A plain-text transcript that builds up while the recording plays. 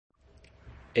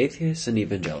Atheists and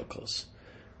Evangelicals,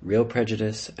 Real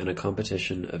Prejudice and a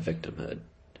Competition of Victimhood.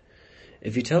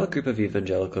 If you tell a group of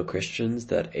evangelical Christians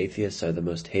that atheists are the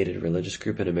most hated religious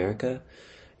group in America,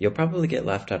 you'll probably get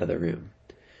laughed out of the room.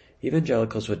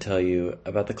 Evangelicals would tell you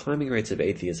about the climbing rates of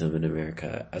atheism in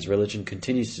America as religion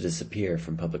continues to disappear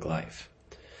from public life.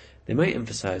 They might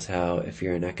emphasize how, if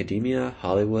you're in academia,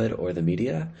 Hollywood, or the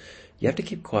media, you have to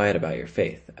keep quiet about your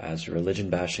faith, as religion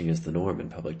bashing is the norm in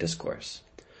public discourse.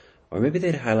 Or maybe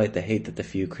they'd highlight the hate that the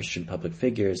few Christian public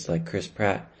figures like Chris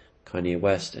Pratt, Kanye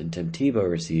West, and Tim Tebow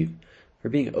receive for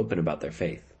being open about their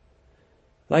faith.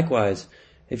 Likewise,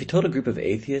 if you told a group of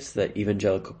atheists that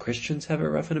evangelical Christians have it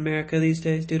rough in America these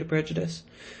days due to prejudice,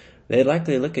 they'd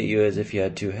likely look at you as if you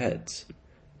had two heads.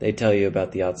 They'd tell you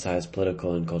about the outsized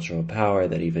political and cultural power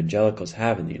that evangelicals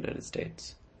have in the United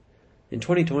States. In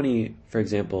 2020, for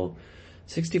example,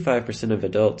 65% of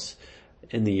adults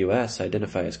in the U.S.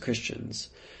 identify as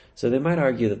Christians, so they might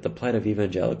argue that the plight of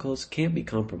evangelicals can't be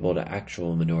comparable to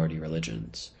actual minority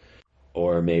religions.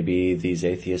 Or maybe these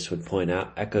atheists would point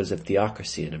out echoes of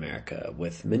theocracy in America,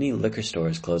 with many liquor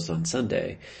stores closed on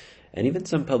Sunday, and even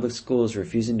some public schools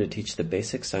refusing to teach the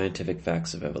basic scientific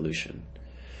facts of evolution.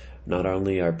 Not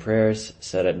only are prayers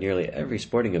said at nearly every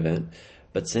sporting event,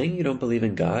 but saying you don't believe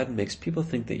in God makes people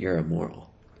think that you're immoral.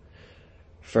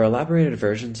 For elaborated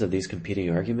versions of these competing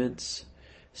arguments,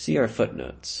 see our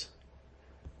footnotes.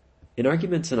 In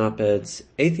arguments and op-eds,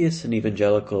 atheists and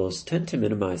evangelicals tend to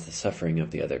minimize the suffering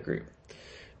of the other group.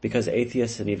 Because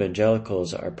atheists and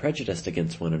evangelicals are prejudiced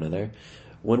against one another,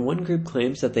 when one group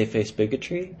claims that they face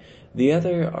bigotry, the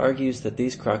other argues that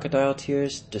these crocodile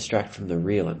tears distract from the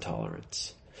real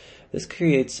intolerance. This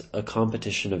creates a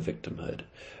competition of victimhood,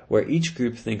 where each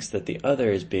group thinks that the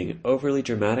other is being overly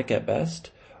dramatic at best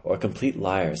or complete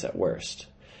liars at worst,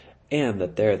 and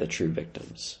that they're the true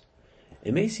victims.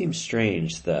 It may seem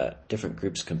strange that different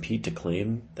groups compete to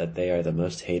claim that they are the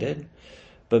most hated,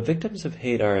 but victims of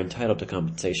hate are entitled to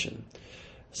compensation.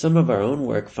 Some of our own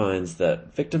work finds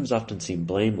that victims often seem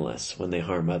blameless when they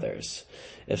harm others.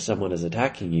 If someone is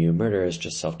attacking you, murder is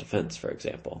just self-defense, for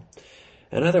example.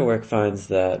 And other work finds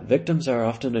that victims are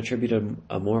often attributed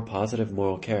a more positive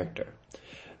moral character.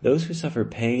 Those who suffer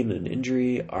pain and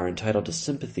injury are entitled to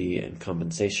sympathy and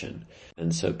compensation,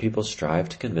 and so people strive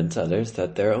to convince others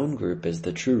that their own group is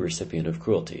the true recipient of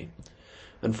cruelty.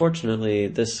 Unfortunately,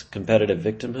 this competitive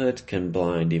victimhood can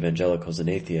blind evangelicals and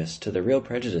atheists to the real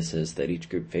prejudices that each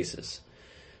group faces.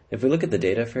 If we look at the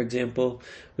data, for example,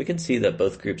 we can see that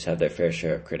both groups have their fair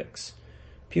share of critics.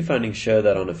 Pew findings show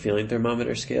that on a feeling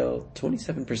thermometer scale,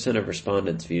 27% of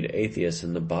respondents viewed atheists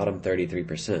in the bottom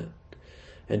 33%,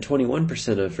 and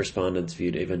 21% of respondents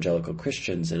viewed evangelical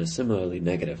Christians in a similarly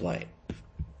negative light.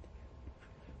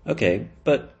 Okay,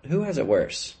 but who has it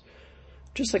worse?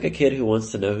 Just like a kid who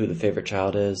wants to know who the favorite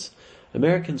child is,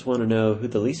 Americans want to know who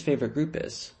the least favorite group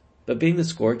is. But being the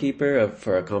scorekeeper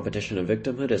for a competition of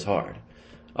victimhood is hard.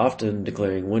 Often,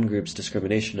 declaring one group's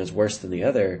discrimination as worse than the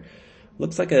other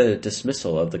looks like a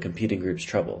dismissal of the competing group's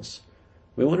troubles.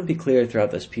 We want to be clear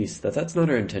throughout this piece that that's not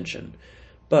our intention,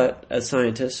 but as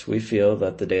scientists, we feel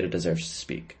that the data deserves to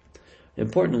speak.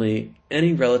 Importantly,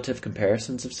 any relative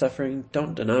comparisons of suffering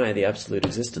don't deny the absolute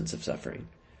existence of suffering.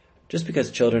 Just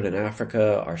because children in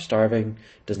Africa are starving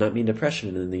does not mean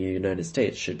depression in the United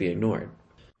States should be ignored.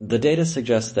 The data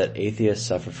suggests that atheists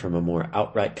suffer from a more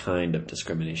outright kind of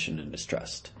discrimination and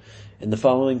distrust. In the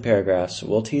following paragraphs,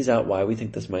 we'll tease out why we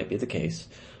think this might be the case,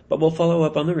 but we'll follow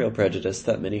up on the real prejudice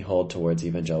that many hold towards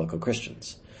evangelical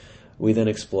Christians. We then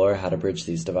explore how to bridge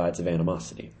these divides of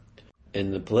animosity.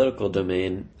 In the political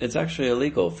domain, it's actually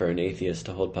illegal for an atheist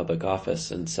to hold public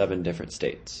office in 7 different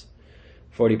states.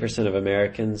 40% of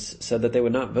Americans said that they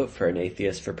would not vote for an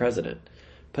atheist for president,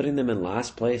 putting them in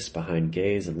last place behind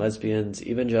gays and lesbians,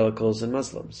 evangelicals, and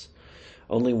Muslims.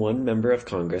 Only 1 member of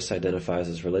Congress identifies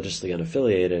as religiously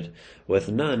unaffiliated, with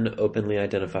none openly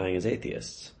identifying as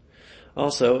atheists.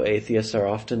 Also, atheists are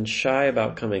often shy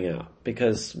about coming out,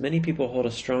 because many people hold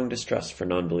a strong distrust for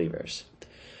non-believers.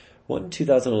 One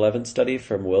 2011 study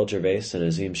from Will Gervais and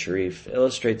Azim Sharif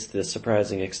illustrates the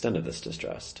surprising extent of this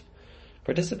distrust.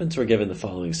 Participants were given the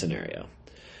following scenario.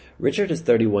 Richard is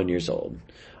 31 years old.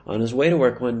 On his way to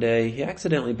work one day, he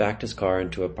accidentally backed his car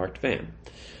into a parked van.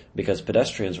 Because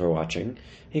pedestrians were watching,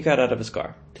 he got out of his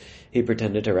car. He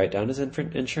pretended to write down his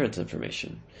insurance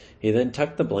information. He then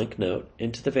tucked the blank note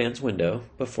into the van's window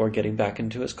before getting back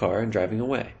into his car and driving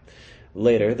away.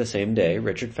 Later, the same day,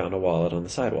 Richard found a wallet on the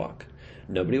sidewalk.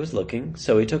 Nobody was looking,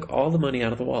 so he took all the money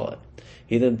out of the wallet.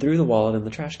 He then threw the wallet in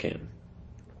the trash can.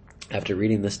 After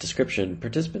reading this description,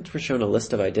 participants were shown a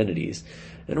list of identities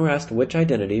and were asked which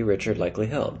identity Richard likely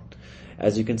held.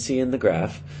 As you can see in the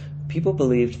graph, people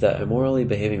believed that a morally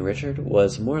behaving Richard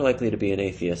was more likely to be an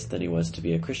atheist than he was to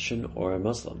be a Christian or a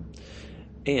Muslim,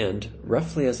 and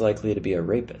roughly as likely to be a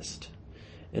rapist.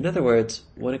 In other words,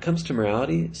 when it comes to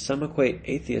morality, some equate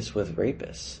atheists with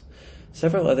rapists.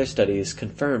 Several other studies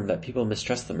confirm that people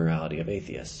mistrust the morality of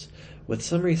atheists, with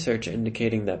some research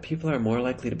indicating that people are more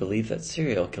likely to believe that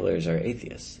serial killers are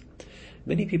atheists.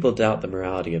 Many people doubt the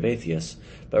morality of atheists,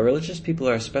 but religious people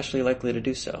are especially likely to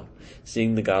do so,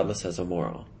 seeing the godless as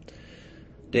immoral.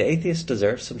 Do atheists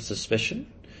deserve some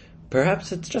suspicion?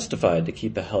 Perhaps it's justified to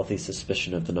keep a healthy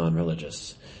suspicion of the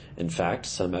non-religious. In fact,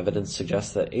 some evidence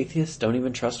suggests that atheists don't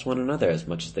even trust one another as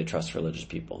much as they trust religious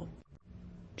people.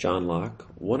 John Locke,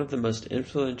 one of the most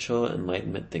influential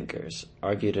Enlightenment thinkers,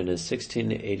 argued in his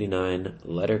 1689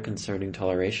 Letter Concerning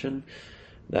Toleration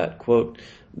that, quote,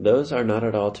 "Those are not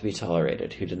at all to be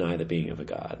tolerated who deny the being of a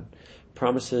God.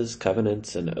 Promises,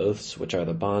 covenants, and oaths, which are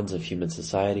the bonds of human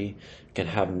society, can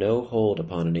have no hold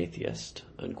upon an atheist,"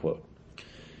 unquote.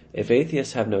 If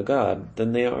atheists have no God,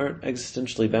 then they aren't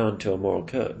existentially bound to a moral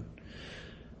code.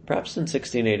 Perhaps in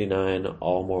 1689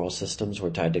 all moral systems were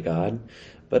tied to God,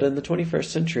 but in the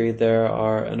 21st century there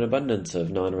are an abundance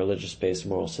of non-religious-based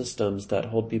moral systems that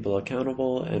hold people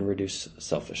accountable and reduce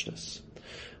selfishness.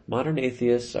 Modern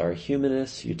atheists are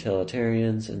humanists,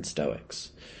 utilitarians, and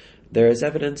stoics. There is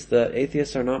evidence that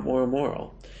atheists are not more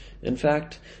immoral. In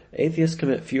fact, atheists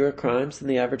commit fewer crimes than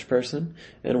the average person,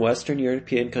 and Western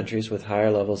European countries with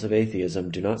higher levels of atheism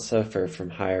do not suffer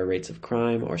from higher rates of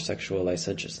crime or sexual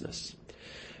licentiousness.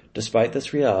 Despite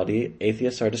this reality,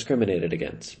 atheists are discriminated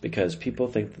against because people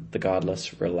think that the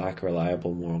godless lack a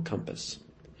reliable moral compass.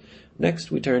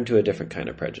 Next, we turn to a different kind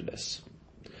of prejudice.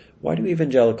 Why do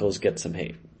evangelicals get some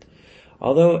hate?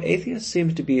 Although atheists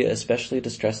seem to be especially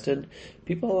distrusted,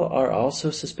 people are also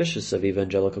suspicious of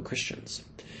evangelical Christians.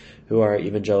 Who are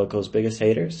evangelicals' biggest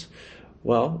haters?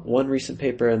 Well, one recent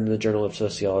paper in the Journal of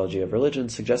Sociology of Religion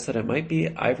suggests that it might be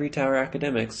ivory tower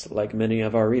academics, like many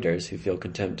of our readers, who feel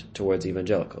contempt towards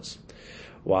evangelicals.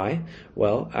 Why?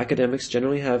 Well, academics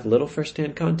generally have little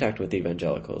first-hand contact with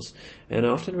evangelicals, and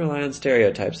often rely on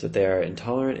stereotypes that they are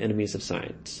intolerant enemies of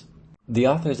science. The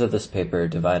authors of this paper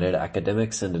divided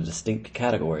academics into distinct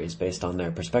categories based on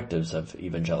their perspectives of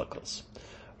evangelicals.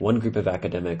 One group of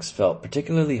academics felt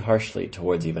particularly harshly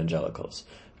towards evangelicals,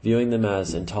 viewing them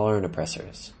as intolerant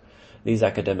oppressors. These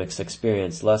academics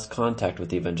experienced less contact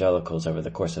with evangelicals over the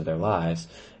course of their lives,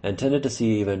 and tended to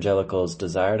see evangelicals'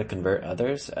 desire to convert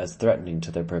others as threatening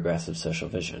to their progressive social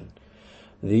vision.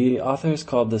 The authors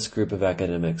called this group of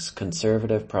academics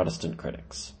conservative Protestant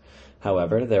critics.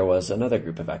 However, there was another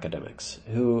group of academics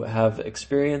who have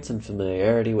experience and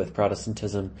familiarity with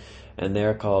Protestantism, and they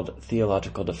are called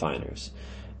theological definers.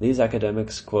 These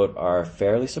academics, quote, are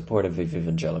fairly supportive of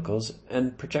evangelicals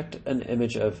and project an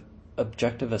image of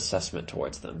objective assessment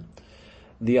towards them.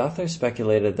 The author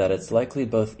speculated that it's likely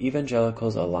both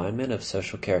evangelicals' alignment of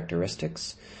social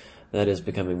characteristics, that is,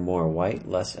 becoming more white,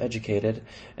 less educated,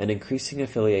 and increasing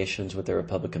affiliations with the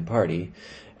Republican Party,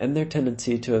 and their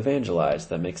tendency to evangelize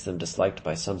that makes them disliked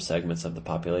by some segments of the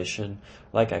population,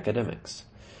 like academics.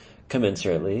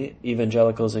 Commensurately,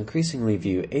 evangelicals increasingly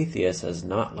view atheists as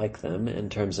not like them in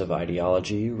terms of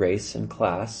ideology, race, and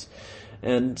class,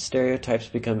 and stereotypes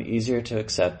become easier to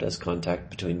accept as contact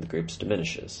between the groups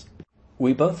diminishes.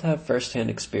 We both have first-hand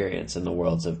experience in the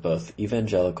worlds of both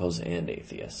evangelicals and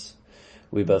atheists.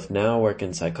 We both now work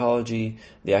in psychology,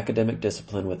 the academic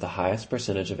discipline with the highest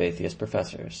percentage of atheist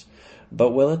professors.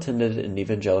 But Will attended an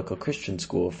evangelical Christian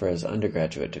school for his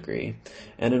undergraduate degree,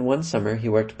 and in one summer he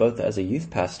worked both as a youth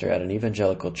pastor at an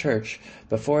evangelical church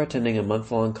before attending a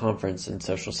month-long conference in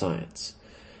social science.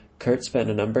 Kurt spent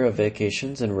a number of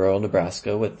vacations in rural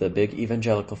Nebraska with the big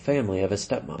evangelical family of his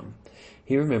stepmom.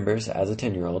 He remembers, as a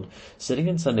 10-year-old, sitting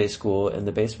in Sunday school in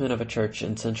the basement of a church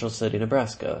in Central City,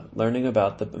 Nebraska, learning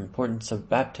about the importance of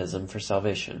baptism for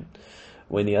salvation.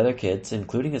 When the other kids,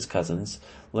 including his cousins,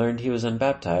 learned he was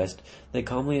unbaptized, they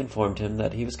calmly informed him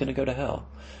that he was going to go to hell.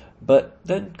 But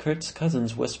then Kurt's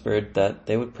cousins whispered that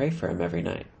they would pray for him every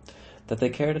night. That they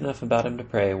cared enough about him to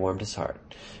pray warmed his heart,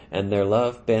 and their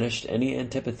love banished any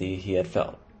antipathy he had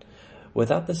felt.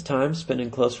 Without this time spent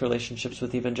in close relationships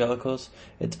with evangelicals,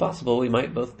 it's possible we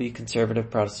might both be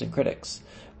conservative Protestant critics.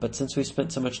 But since we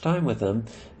spent so much time with them,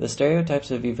 the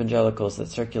stereotypes of evangelicals that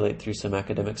circulate through some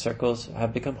academic circles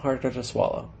have become harder to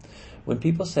swallow. When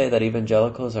people say that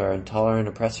evangelicals are intolerant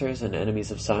oppressors and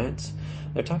enemies of science,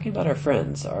 they're talking about our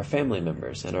friends, our family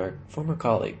members, and our former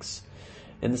colleagues.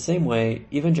 In the same way,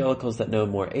 evangelicals that know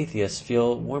more atheists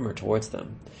feel warmer towards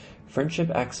them.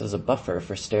 Friendship acts as a buffer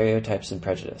for stereotypes and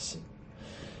prejudice.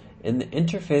 In the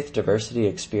Interfaith Diversity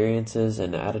Experiences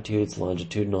and Attitudes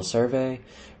Longitudinal Survey,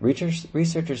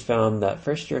 researchers found that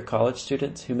first-year college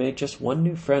students who made just one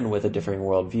new friend with a differing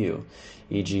worldview,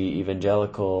 e.g.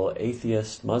 evangelical,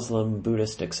 atheist, Muslim,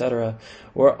 Buddhist, etc.,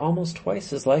 were almost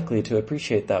twice as likely to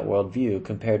appreciate that worldview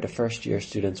compared to first-year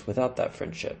students without that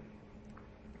friendship.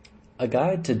 A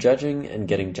guide to judging and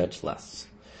getting judged less.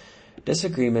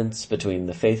 Disagreements between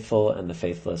the faithful and the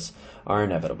faithless are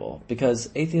inevitable,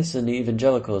 because atheists and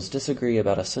evangelicals disagree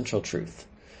about a central truth.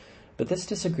 But this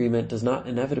disagreement does not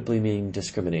inevitably mean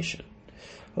discrimination.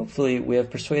 Hopefully, we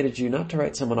have persuaded you not to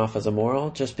write someone off as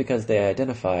immoral just because they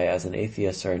identify as an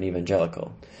atheist or an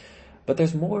evangelical. But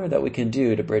there's more that we can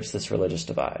do to bridge this religious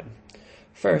divide.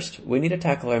 First, we need to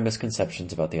tackle our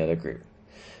misconceptions about the other group.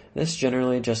 This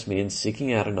generally just means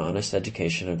seeking out an honest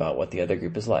education about what the other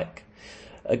group is like.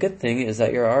 A good thing is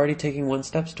that you're already taking one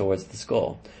step towards this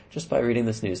goal, just by reading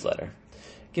this newsletter.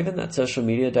 Given that social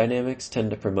media dynamics tend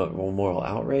to promote moral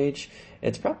outrage,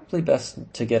 it's probably best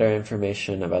to get our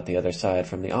information about the other side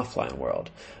from the offline world,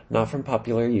 not from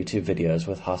popular YouTube videos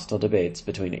with hostile debates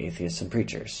between atheists and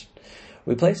preachers.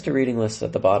 We placed a reading list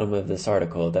at the bottom of this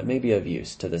article that may be of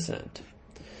use to this end.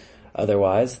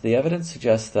 Otherwise, the evidence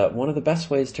suggests that one of the best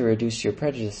ways to reduce your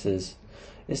prejudices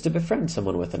is to befriend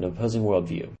someone with an opposing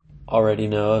worldview. Already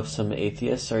know of some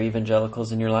atheists or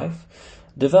evangelicals in your life?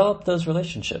 Develop those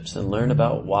relationships and learn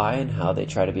about why and how they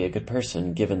try to be a good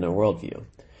person given their worldview.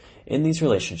 In these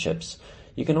relationships,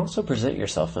 you can also present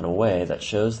yourself in a way that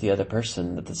shows the other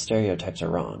person that the stereotypes are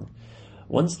wrong.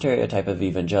 One stereotype of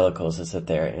evangelicals is that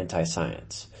they are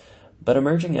anti-science. But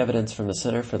emerging evidence from the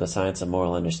Center for the Science of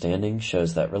Moral Understanding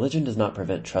shows that religion does not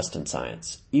prevent trust in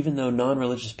science, even though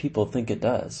non-religious people think it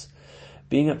does.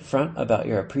 Being upfront about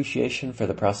your appreciation for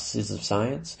the processes of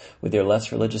science with your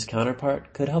less religious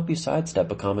counterpart could help you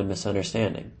sidestep a common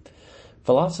misunderstanding.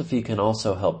 Philosophy can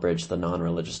also help bridge the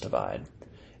non-religious divide.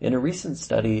 In a recent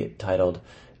study titled,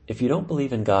 "If You Don't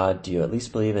Believe in God, Do You at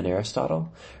Least Believe in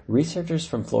Aristotle?" researchers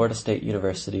from Florida State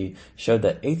University showed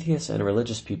that atheists and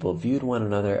religious people viewed one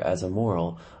another as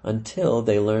immoral until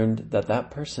they learned that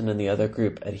that person in the other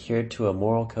group adhered to a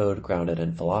moral code grounded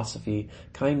in philosophy,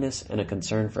 kindness, and a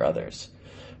concern for others.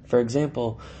 For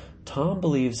example, Tom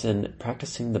believes in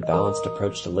practicing the balanced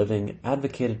approach to living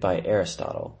advocated by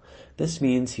Aristotle. This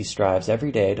means he strives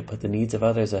every day to put the needs of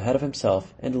others ahead of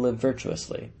himself and to live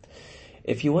virtuously.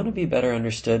 If you want to be better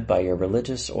understood by your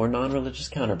religious or non-religious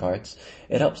counterparts,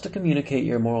 it helps to communicate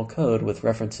your moral code with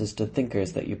references to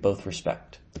thinkers that you both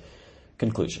respect.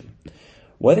 Conclusion.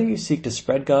 Whether you seek to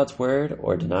spread God's word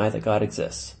or deny that God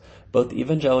exists, both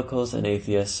evangelicals and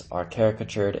atheists are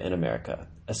caricatured in America,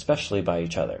 especially by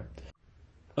each other.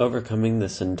 Overcoming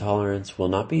this intolerance will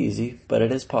not be easy, but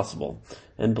it is possible,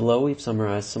 and below we've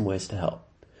summarized some ways to help.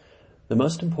 The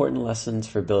most important lessons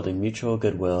for building mutual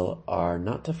goodwill are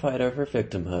not to fight over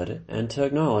victimhood and to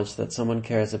acknowledge that someone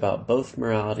cares about both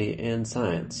morality and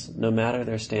science, no matter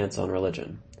their stance on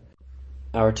religion.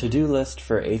 Our to-do list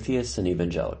for atheists and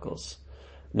evangelicals.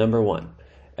 Number 1.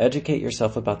 Educate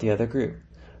yourself about the other group.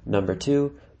 Number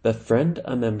 2. Befriend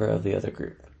a member of the other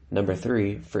group. Number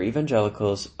 3. For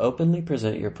evangelicals, openly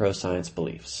present your pro-science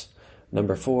beliefs.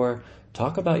 Number 4.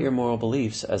 Talk about your moral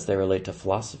beliefs as they relate to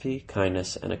philosophy,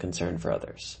 kindness, and a concern for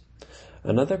others.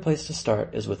 Another place to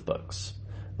start is with books.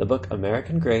 The book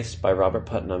American Grace by Robert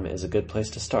Putnam is a good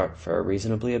place to start for a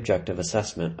reasonably objective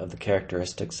assessment of the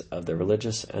characteristics of the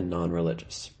religious and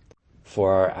non-religious.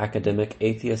 For our academic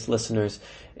atheist listeners,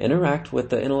 interact with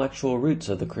the intellectual roots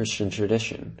of the Christian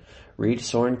tradition. Read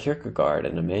Soren Kierkegaard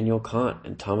and Immanuel Kant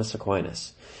and Thomas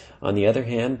Aquinas. On the other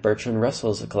hand, Bertrand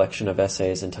Russell's collection of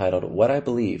essays entitled What I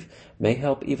Believe may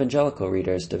help evangelical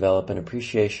readers develop an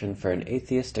appreciation for an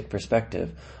atheistic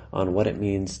perspective on what it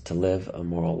means to live a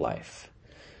moral life.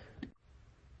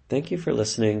 Thank you for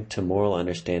listening to Moral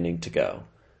Understanding to Go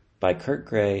by Kurt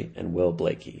Gray and Will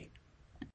Blakey.